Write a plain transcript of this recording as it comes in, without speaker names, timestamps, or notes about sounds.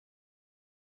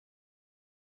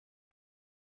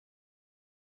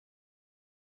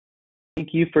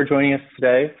Thank you for joining us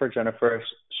today for Jennifer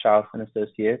Schaus and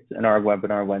Associates in our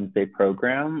Webinar Wednesday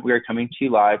program. We are coming to you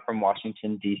live from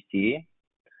Washington, D.C.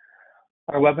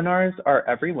 Our webinars are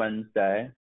every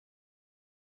Wednesday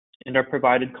and are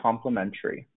provided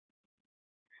complimentary.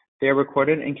 They are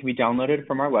recorded and can be downloaded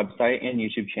from our website and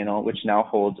YouTube channel, which now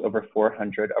holds over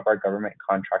 400 of our government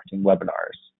contracting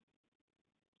webinars.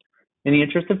 In the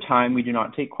interest of time, we do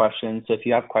not take questions, so if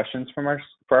you have questions for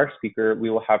our speaker,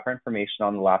 we will have her information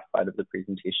on the last slide of the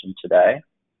presentation today.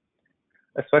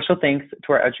 A special thanks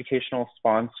to our educational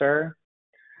sponsor,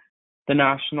 the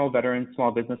National Veteran Small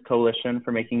Business Coalition,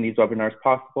 for making these webinars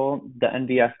possible. The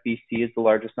NVSBC is the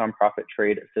largest nonprofit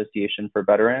trade association for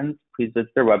veterans. Please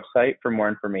visit their website for more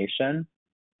information.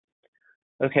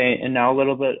 Okay, and now a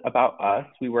little bit about us.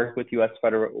 We work with U.S.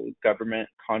 federal government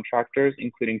contractors,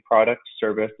 including product,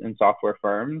 service, and software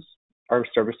firms. Our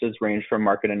services range from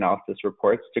market analysis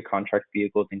reports to contract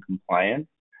vehicles and compliance.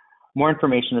 More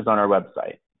information is on our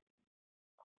website.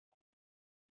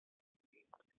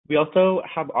 We also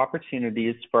have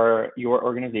opportunities for your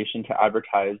organization to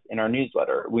advertise in our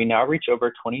newsletter. We now reach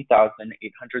over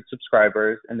 20,800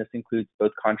 subscribers, and this includes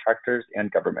both contractors and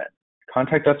government.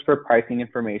 Contact us for pricing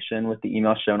information with the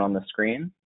email shown on the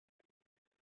screen.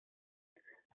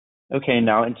 Okay,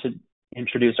 now to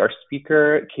introduce our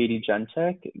speaker, Katie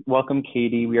Gentic. Welcome,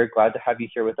 Katie. We are glad to have you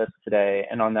here with us today,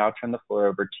 and I'll now turn the floor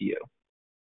over to you.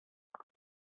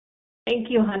 Thank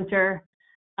you, Hunter.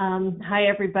 Hi,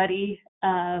 everybody.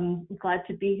 Glad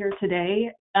to be here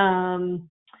today.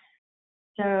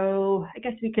 So I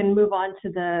guess we can move on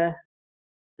to the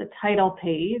title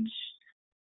page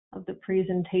of the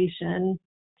presentation.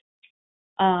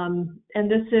 And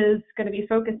this is going to be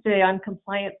focused today on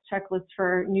compliance checklists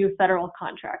for new federal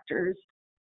contractors.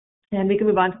 And we can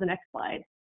move on to the next slide.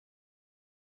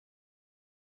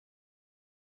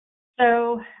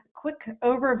 So quick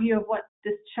overview of what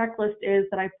this checklist is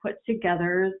that I put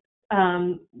together.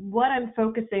 What I'm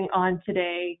focusing on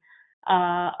today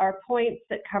are points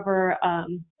that cover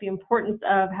the importance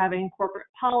of having corporate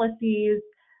policies,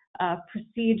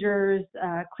 procedures,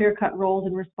 clear-cut roles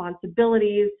and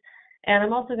responsibilities, and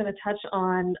I'm also going to touch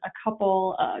on a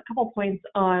couple points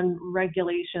on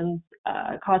regulations,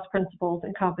 cost principles,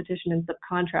 and competition and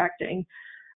subcontracting.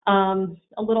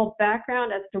 A little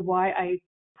background as to why I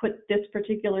put this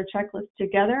particular checklist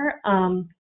together.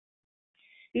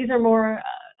 These are more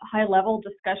high-level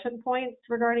discussion points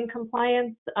regarding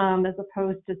compliance, as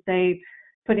opposed to, say,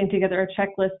 putting together a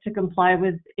checklist to comply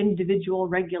with individual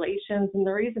regulations. And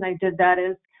the reason I did that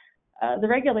is the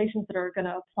regulations that are going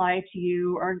to apply to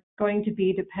you are going to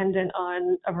be dependent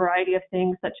on a variety of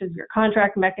things, such as your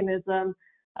contract mechanism,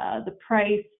 the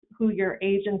price, who your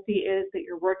agency is that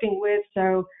you're working with.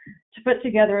 So to put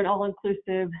together an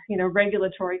all-inclusive,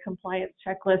 regulatory compliance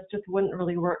checklist just wouldn't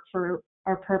really work for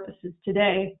our purposes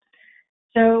today.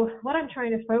 So what I'm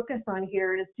trying to focus on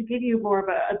here is to give you more of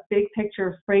a big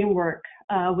picture framework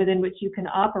within which you can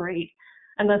operate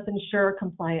and thus ensure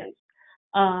compliance.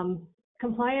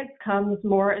 Compliance comes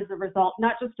more as a result,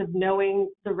 not just of knowing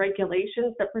the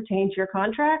regulations that pertain to your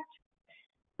contract,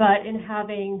 but in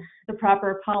having the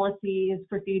proper policies,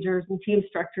 procedures, and team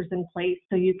structures in place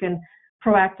so you can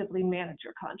proactively manage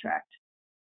your contract.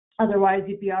 Otherwise,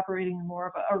 you'd be operating in more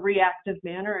of a reactive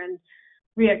manner, and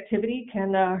reactivity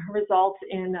can result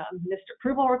in missed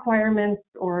approval requirements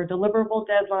or deliverable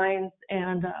deadlines,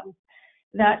 and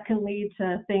that can lead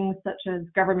to things such as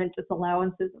government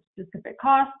disallowances of specific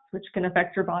costs, which can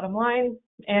affect your bottom line,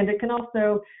 and it can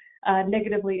also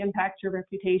negatively impact your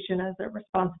reputation as a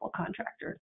responsible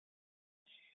contractor.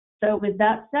 So with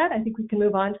that said, I think we can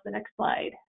move on to the next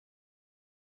slide.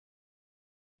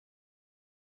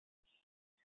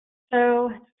 So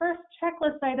the first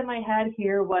checklist item I had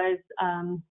here was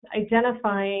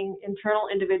identifying internal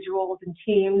individuals and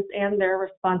teams and their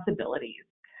responsibilities.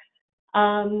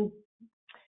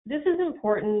 This is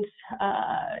important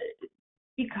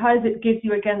because it gives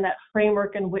you, again, that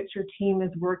framework in which your team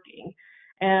is working.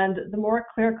 And the more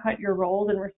clear-cut your roles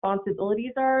and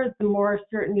responsibilities are, the more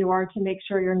certain you are to make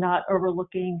sure you're not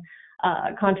overlooking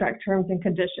contract terms and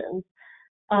conditions.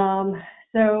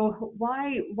 So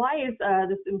why is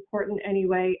this important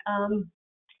anyway?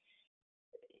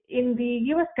 In the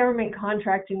U.S. government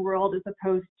contracting world, as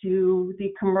opposed to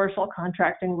the commercial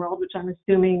contracting world, which I'm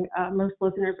assuming most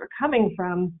listeners are coming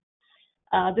from,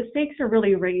 the stakes are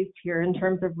really raised here in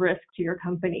terms of risk to your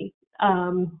company.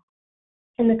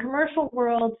 In the commercial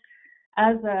world,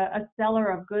 as a seller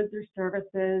of goods or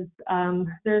services,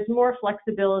 there's more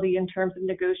flexibility in terms of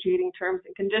negotiating terms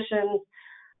and conditions.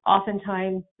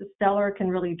 Oftentimes, the seller can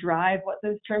really drive what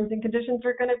those terms and conditions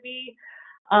are going to be.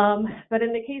 But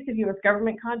in the case of U.S.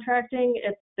 government contracting,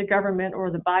 it's the government or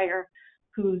the buyer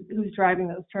who's driving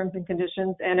those terms and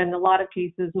conditions. And in a lot of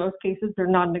cases, most cases, they're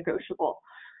non-negotiable.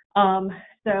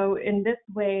 So in this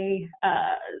way,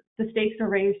 the stakes are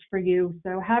raised for you.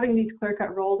 So having these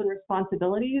clear-cut roles and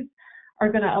responsibilities are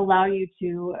going to allow you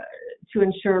to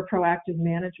ensure proactive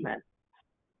management.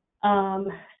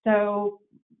 So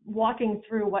walking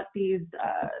through what these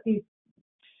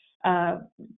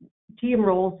team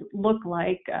roles look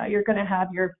like, you're going to have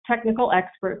your technical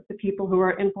experts, the people who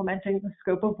are implementing the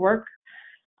scope of work.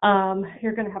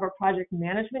 You're going to have a project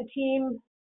management team,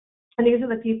 and these are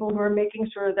the people who are making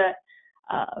sure that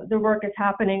the work is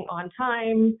happening on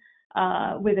time,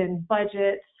 within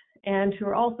budget, and who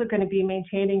are also going to be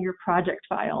maintaining your project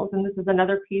files. And this is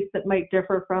another piece that might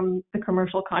differ from the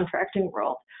commercial contracting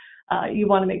world. You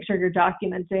want to make sure you're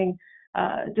documenting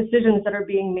decisions that are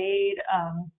being made,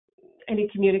 any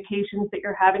communications that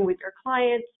you're having with your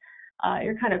clients.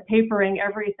 You're kind of papering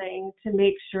everything to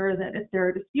make sure that if there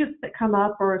are disputes that come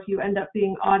up, or if you end up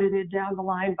being audited down the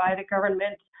line by the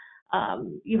government,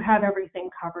 you have everything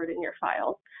covered in your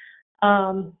files.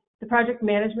 The project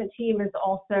management team is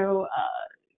also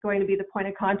going to be the point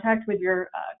of contact with your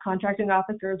contracting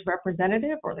officer's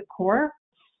representative, or the core.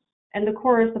 And the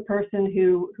core is the person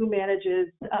who manages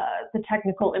the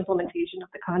technical implementation of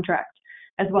the contract,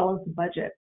 as well as the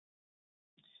budget.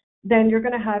 Then you're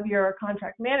going to have your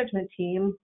contract management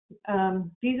team.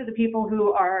 These are the people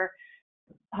who are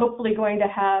hopefully going to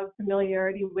have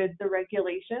familiarity with the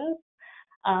regulations,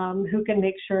 who can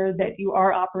make sure that you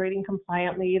are operating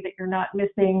compliantly, that you're not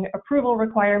missing approval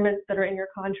requirements that are in your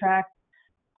contract,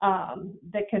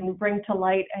 that can bring to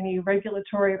light any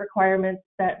regulatory requirements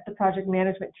that the project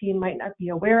management team might not be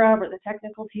aware of, or the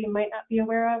technical team might not be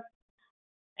aware of.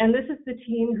 And this is the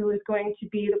team who is going to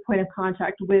be the point of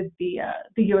contact with the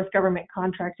U.S. government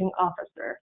contracting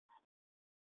officer.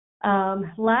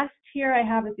 Last here I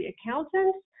have is the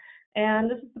accountant,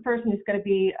 and this is the person who's going to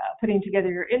be putting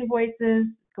together your invoices,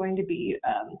 going to be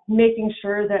making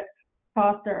sure that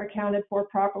costs are accounted for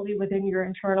properly within your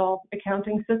internal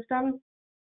accounting system.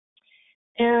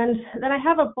 And then I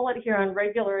have a bullet here on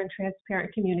regular and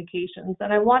transparent communications,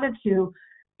 and I wanted to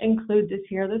include this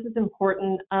here. This is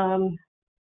important.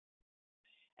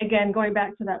 Again, going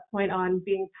back to that point on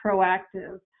being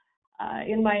proactive,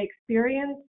 in my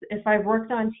experience, if I've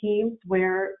worked on teams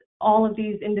where all of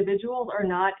these individuals are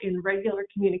not in regular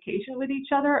communication with each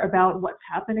other about what's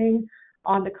happening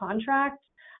on the contract,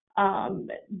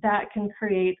 that can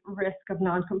create risk of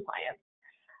non-compliance.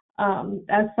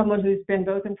 As someone who's been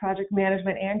both in project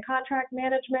management and contract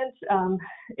management,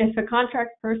 if a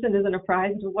contract person isn't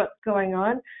apprised of what's going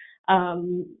on,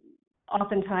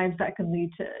 oftentimes that can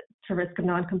lead to risk of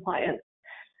non-compliance.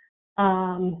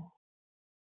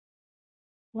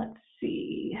 Let's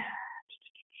see.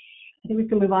 I think we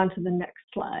can move on to the next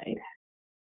slide.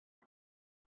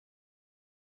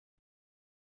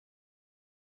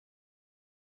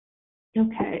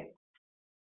 Okay.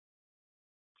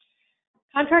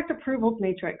 Contract approvals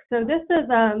matrix. So this is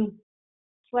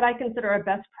what I consider a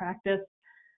best practice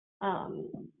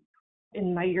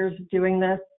in my years of doing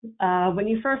this. When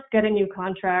you first get a new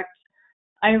contract,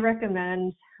 I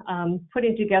recommend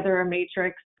putting together a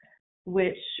matrix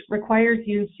which requires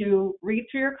you to read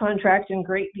through your contract in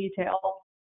great detail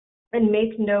and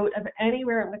make note of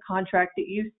anywhere in the contract that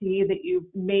you see that you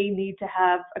may need to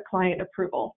have a client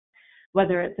approval,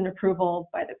 whether it's an approval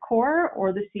by the core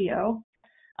or the CO.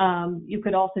 You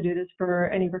could also do this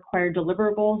for any required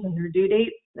deliverables and their due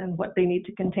dates and what they need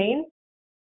to contain.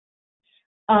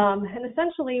 And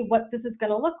essentially what this is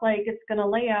going to look like, it's going to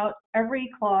lay out every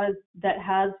clause that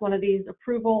has one of these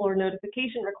approval or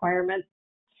notification requirements,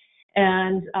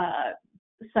 and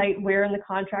cite where in the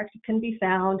contract it can be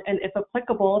found, and if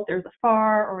applicable, if there's a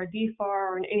FAR or a DFAR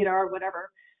or an ADAR, whatever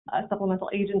supplemental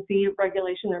agency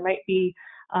regulation there might be,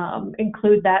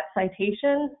 include that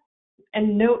citation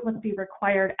and note what the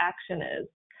required action is,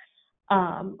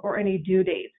 or any due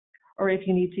dates, or if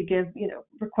you need to give,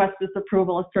 request this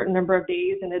approval a certain number of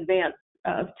days in advance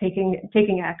of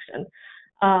taking action,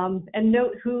 and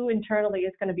note who internally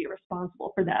is going to be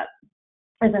responsible for that.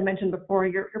 As I mentioned before,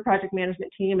 your project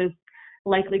management team is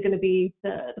likely going to be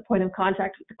the point of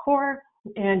contact with the core,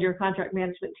 and your contract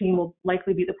management team will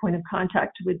likely be the point of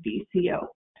contact with the CO.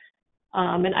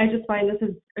 And I just find this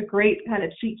is a great kind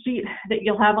of cheat sheet that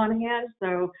you'll have on hand.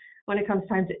 So when it comes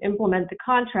time to implement the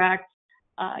contract,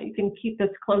 you can keep this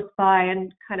close by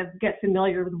and kind of get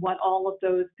familiar with what all of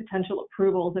those potential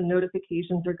approvals and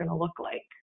notifications are going to look like.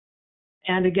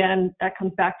 And again, that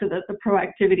comes back to the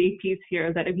proactivity piece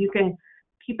here, that if you can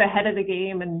keep ahead of the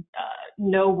game and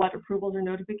know what approvals or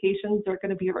notifications are going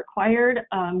to be required,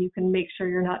 you can make sure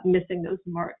you're not missing those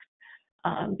marks.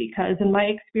 Because in my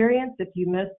experience, if you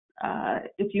miss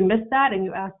that and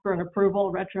you ask for an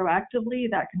approval retroactively,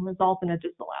 that can result in a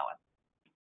disallowance.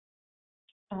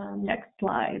 Next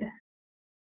slide.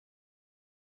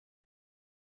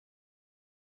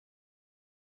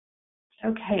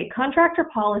 Okay, contractor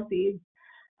policies.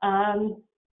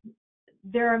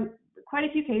 There are quite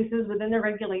a few cases within the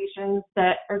regulations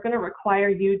that are going to require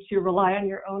you to rely on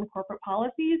your own corporate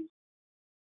policies.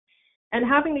 And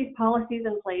having these policies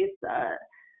in place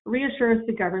reassures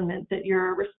the government that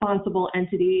you're a responsible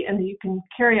entity and that you can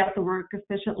carry out the work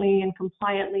efficiently and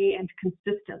compliantly and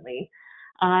consistently.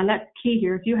 And that's key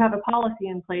here. If you have a policy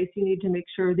in place, you need to make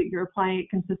sure that you're applying it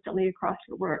consistently across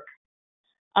your work.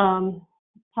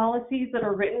 Policies that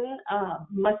are written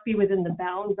must be within the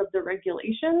bounds of the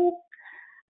regulations.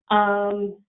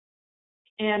 And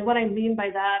what I mean by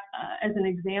that, as an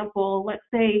example, let's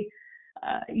say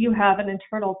you have an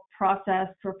internal process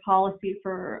or policy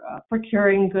for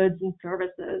procuring goods and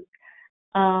services.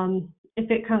 If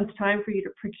it comes time for you to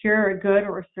procure a good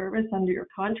or a service under your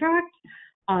contract,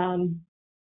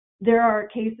 there are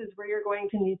cases where you're going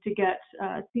to need to get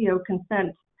CO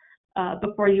consent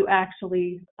before you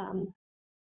actually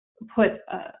put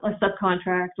a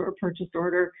subcontract or a purchase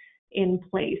order in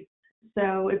place.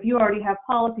 So if you already have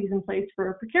policies in place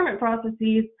for procurement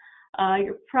processes,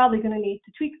 you're probably going to need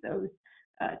to tweak those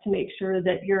to make sure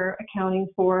that you're accounting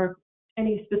for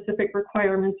any specific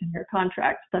requirements in your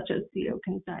contract, such as CO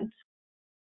consent.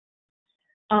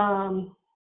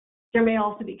 There may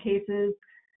also be cases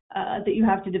that you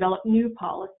have to develop new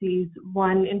policies.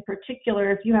 One in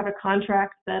particular, if you have a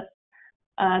contract that's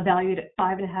valued at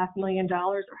 $5.5 million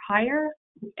or higher,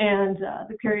 and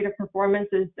the period of performance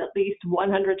is at least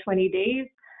 120 days,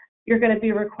 you're going to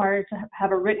be required to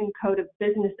have a written code of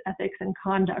business ethics and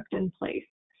conduct in place.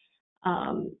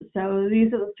 So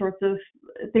these are the sorts of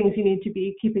things you need to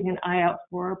be keeping an eye out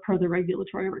for per the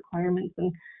regulatory requirements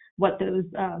and what those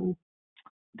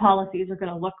policies are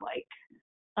going to look like.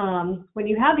 When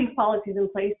you have these policies in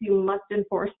place, you must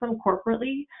enforce them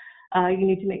corporately. You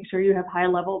need to make sure you have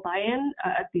high-level buy-in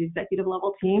at the executive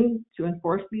level team to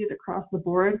enforce these across the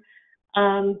board.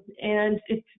 And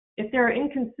if there are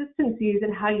inconsistencies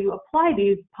in how you apply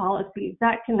these policies,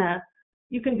 that can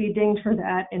you can be dinged for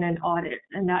that in an audit,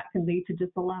 and that can lead to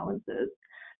disallowances.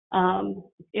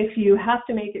 If you have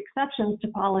to make exceptions to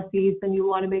policies, then you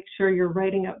want to make sure you're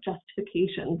writing out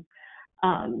justifications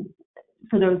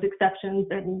for those exceptions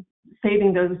and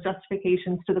saving those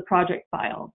justifications to the project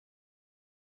file.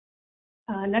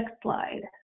 Next slide.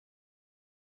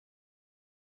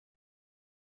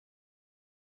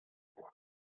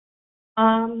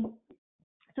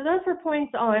 So those were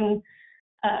points on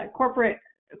corporate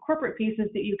pieces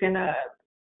that you can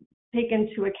take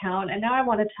into account. And now I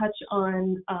want to touch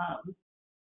on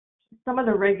some of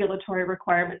the regulatory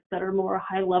requirements that are more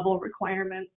high-level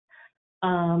requirements.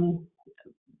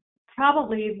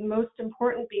 Probably the most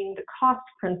important being the cost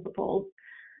principles.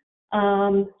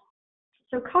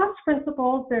 So cost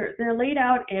principles, they're laid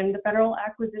out in the Federal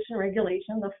Acquisition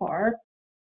Regulation, the FAR,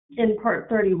 in Part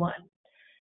 31.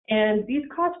 And these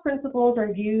cost principles are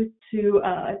used to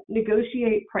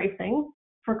negotiate pricing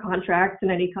for contracts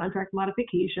and any contract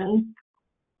modifications.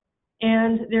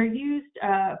 And they're used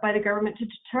by the government to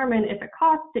determine if a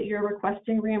cost that you're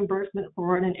requesting reimbursement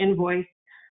for in an invoice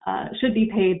should be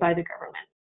paid by the government.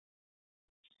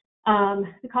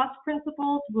 The cost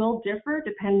principles will differ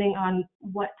depending on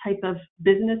what type of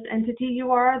business entity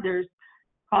you are. There's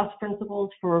cost principles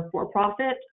for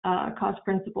for-profit, cost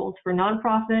principles for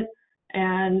nonprofit,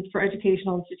 and for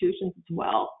educational institutions as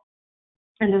well.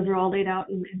 And those are all laid out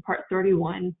in Part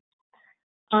 31.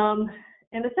 And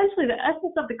essentially, the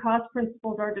essence of the cost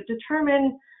principles are to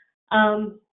determine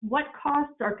what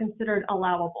costs are considered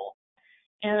allowable.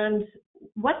 And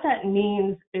what that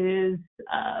means is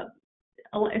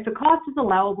if a cost is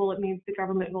allowable, it means the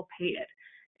government will pay it.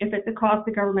 If it's a cost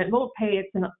the government won't pay,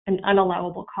 it's an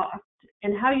unallowable cost.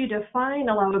 And how you define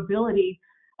allowability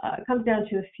comes down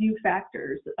to a few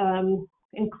factors,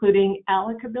 including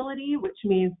allocability, which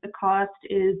means the cost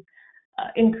is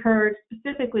incurred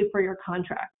specifically for your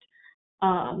contract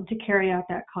to carry out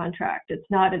that contract. It's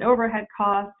not an overhead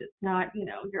cost. It's not,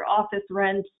 your office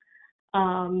rent.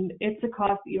 It's a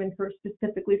cost that you incur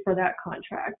specifically for that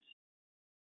contract.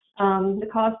 The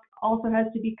cost also has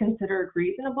to be considered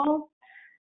reasonable,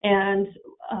 and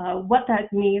what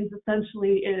that means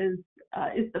essentially is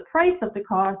the price of the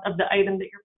cost of the item that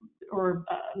or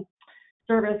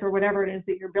service or whatever it is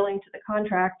that you're billing to the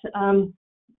contract.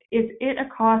 Is it a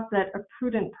cost that a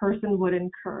prudent person would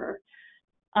incur?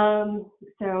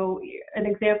 So an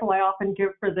example I often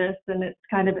give for this, and it's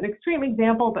kind of an extreme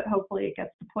example, but hopefully it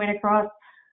gets the point across.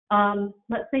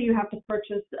 Let's say you have to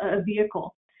purchase a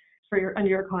vehicle for under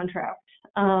your contract.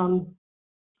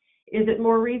 Is it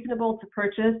more reasonable to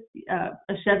purchase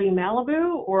a Chevy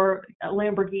Malibu or a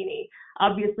Lamborghini?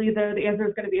 Obviously, the answer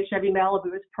is going to be a Chevy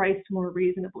Malibu. Is priced more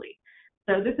reasonably.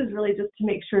 So this is really just to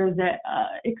make sure that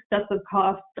excessive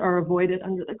costs are avoided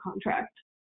under the contract.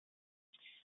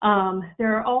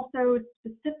 There are also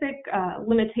specific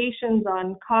limitations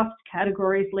on cost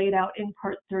categories laid out in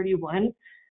Part 31.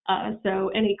 So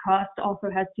any cost also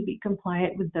has to be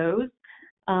compliant with those.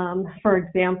 For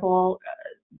example,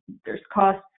 there's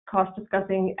cost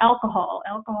discussing alcohol.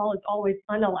 Alcohol is always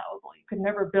unallowable. You can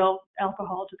never bill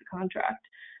alcohol to the contract.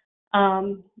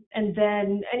 And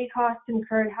then any costs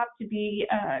incurred have to be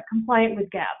compliant with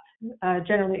GAAP,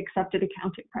 generally accepted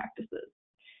accounting practices.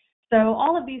 So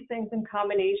all of these things in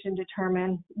combination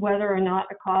determine whether or not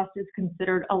a cost is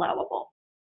considered allowable.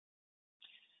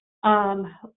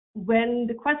 When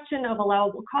the question of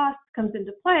allowable costs comes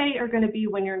into play are going to be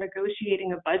when you're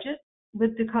negotiating a budget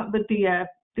with the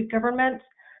government.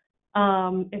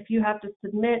 If you have to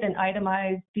submit an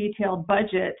itemized, detailed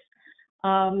budget,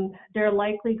 they're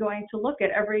likely going to look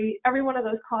at every one of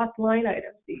those cost line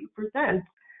items that you present,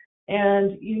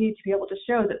 and you need to be able to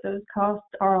show that those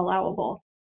costs are allowable.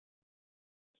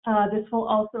 This will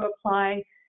also apply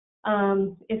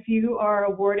if you are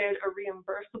awarded a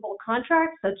reimbursable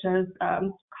contract, such as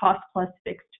cost plus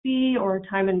fixed fee or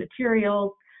time and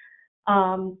materials.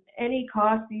 Any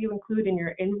costs that you include in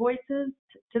your invoices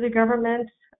to the government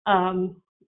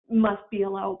must be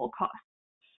allowable costs.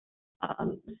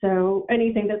 So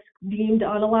anything that's deemed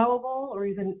unallowable or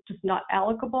even just not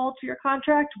allocable to your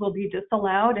contract will be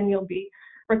disallowed, and you'll be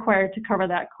required to cover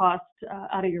that cost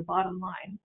out of your bottom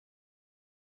line.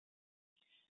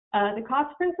 The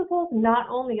cost principles not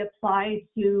only apply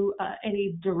to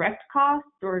any direct costs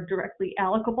or directly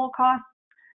allocable costs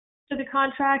to the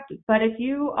contract, but if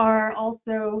you are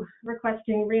also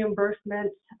requesting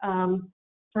reimbursement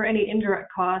for any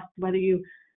indirect costs, whether you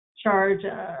charge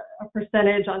a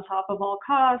percentage on top of all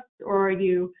costs or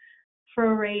you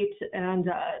prorate and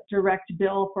direct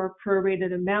bill for a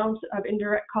prorated amount of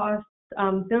indirect costs,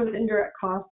 those indirect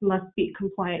costs must be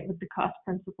compliant with the cost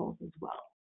principles as well.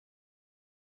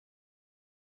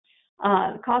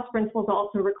 The cost principles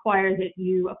also require that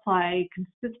you apply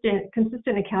consistent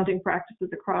accounting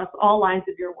practices across all lines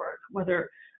of your work, whether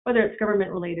it's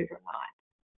government related or not.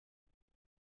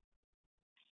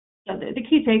 So the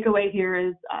key takeaway here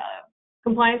is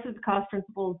compliance with the cost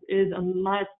principles is a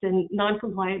must, and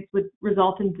non-compliance would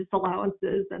result in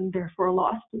disallowances and therefore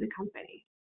loss to the company.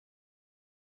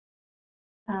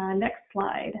 Next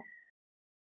slide.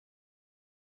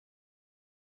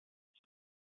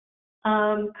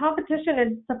 Competition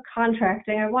and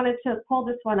subcontracting. I wanted to pull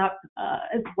this one up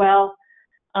as well.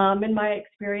 In my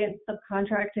experience,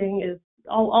 subcontracting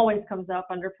always comes up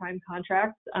under prime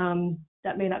contracts.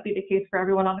 That may not be the case for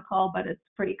everyone on the call, but it's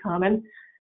pretty common.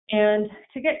 And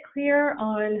to get clear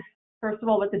on, first of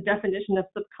all, what the definition of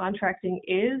subcontracting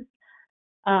is,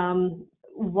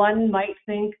 one might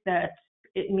think that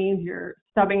it means you're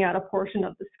subbing out a portion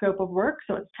of the scope of work,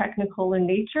 so it's technical in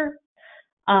nature.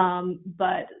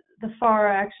 But the FAR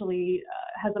actually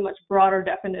has a much broader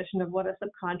definition of what a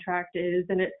subcontract is,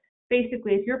 and it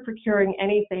basically, if you're procuring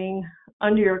anything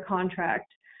under your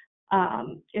contract,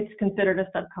 it's considered a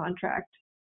subcontract.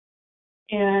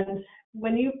 And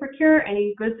when you procure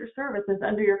any goods or services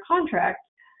under your contract,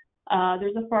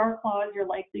 there's a FAR clause you're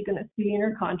likely going to see in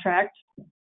your contract,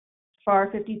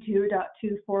 FAR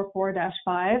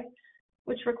 52.244-5,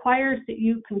 which requires that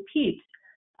you compete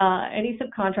any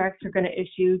subcontracts are going to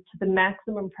issue to the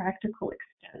maximum practical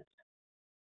extent.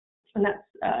 And that's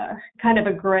kind of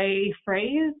a gray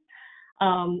phrase.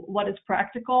 What is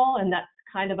practical? And that's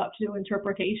kind of up to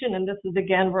interpretation. And this is,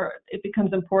 again, where it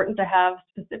becomes important to have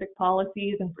specific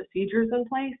policies and procedures in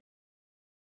place.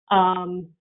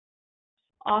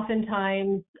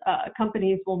 Oftentimes,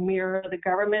 companies will mirror the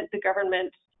government. The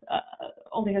government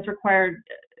only has required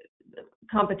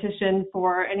competition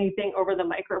for anything over the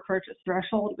micro purchase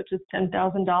threshold, which is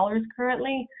 $10,000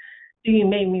 currently. So you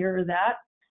may mirror that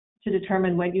to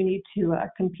determine when you need to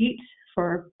compete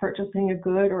for purchasing a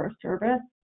good or a service.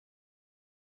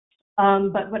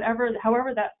 But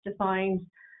however that's defined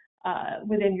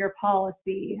within your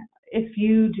policy, if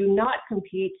you do not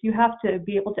compete, you have to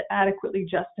be able to adequately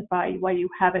justify why you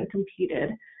haven't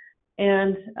competed.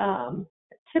 And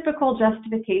typical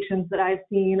justifications that I've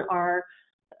seen are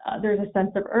there's a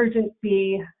sense of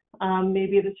urgency.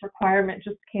 Maybe this requirement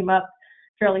just came up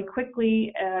fairly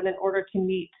quickly, and in order to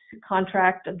meet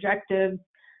contract objectives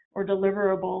or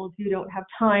deliverables, you don't have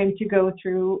time to go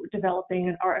through developing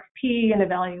an RFP and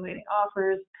evaluating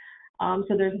offers.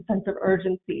 So there's a sense of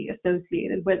urgency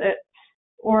associated with it.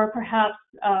 Or perhaps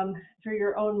through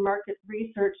your own market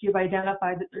research, you've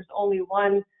identified that there's only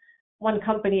one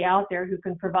company out there who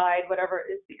can provide whatever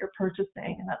it is that you're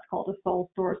purchasing, and that's called a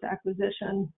sole source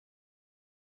acquisition.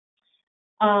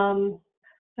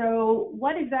 So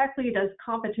what exactly does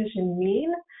competition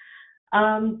mean?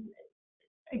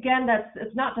 Again,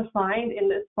 it's not defined in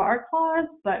this FAR clause,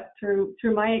 but through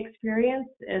my experience,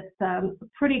 it's a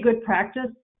pretty good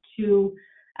practice to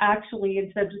actually,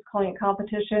 instead of just calling it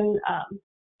competition,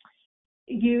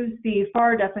 use the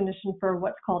FAR definition for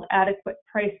what's called adequate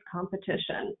price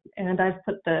competition. And I've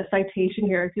put the citation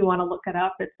here if you want to look it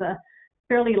up. It's a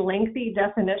fairly lengthy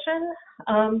definition,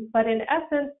 but in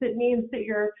essence, it means that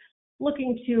you're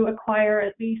looking to acquire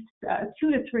at least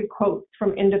 2 to 3 quotes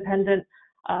from independent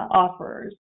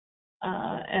offers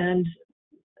and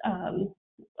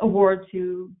award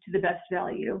to the best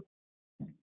value.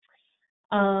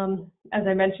 As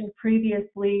I mentioned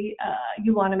previously,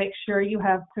 you want to make sure you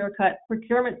have clear-cut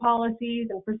procurement policies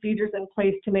and procedures in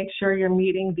place to make sure you're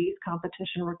meeting these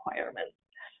competition requirements.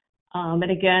 And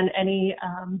again, any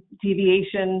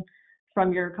deviation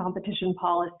from your competition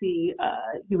policy,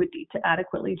 you would need to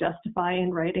adequately justify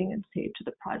in writing and save to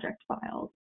the project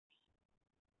files.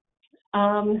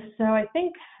 So I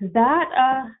think that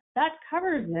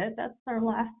covers it. That's our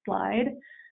last slide.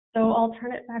 So I'll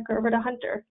turn it back over to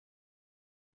Hunter.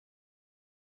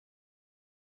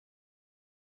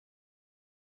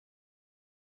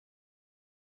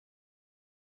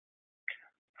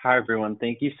 Hi, everyone.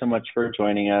 Thank you so much for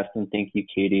joining us, and thank you,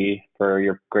 Katie, for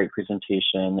your great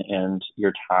presentation and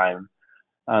your time.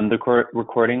 The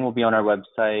recording will be on our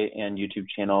website and YouTube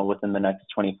channel within the next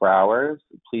 24 hours.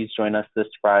 Please join us this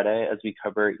Friday as we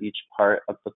cover each part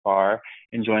of the FAR,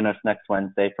 and join us next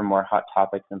Wednesday for more hot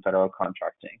topics in federal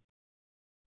contracting.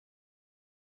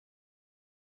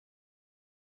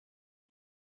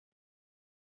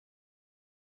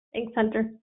 Thanks,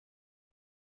 Hunter.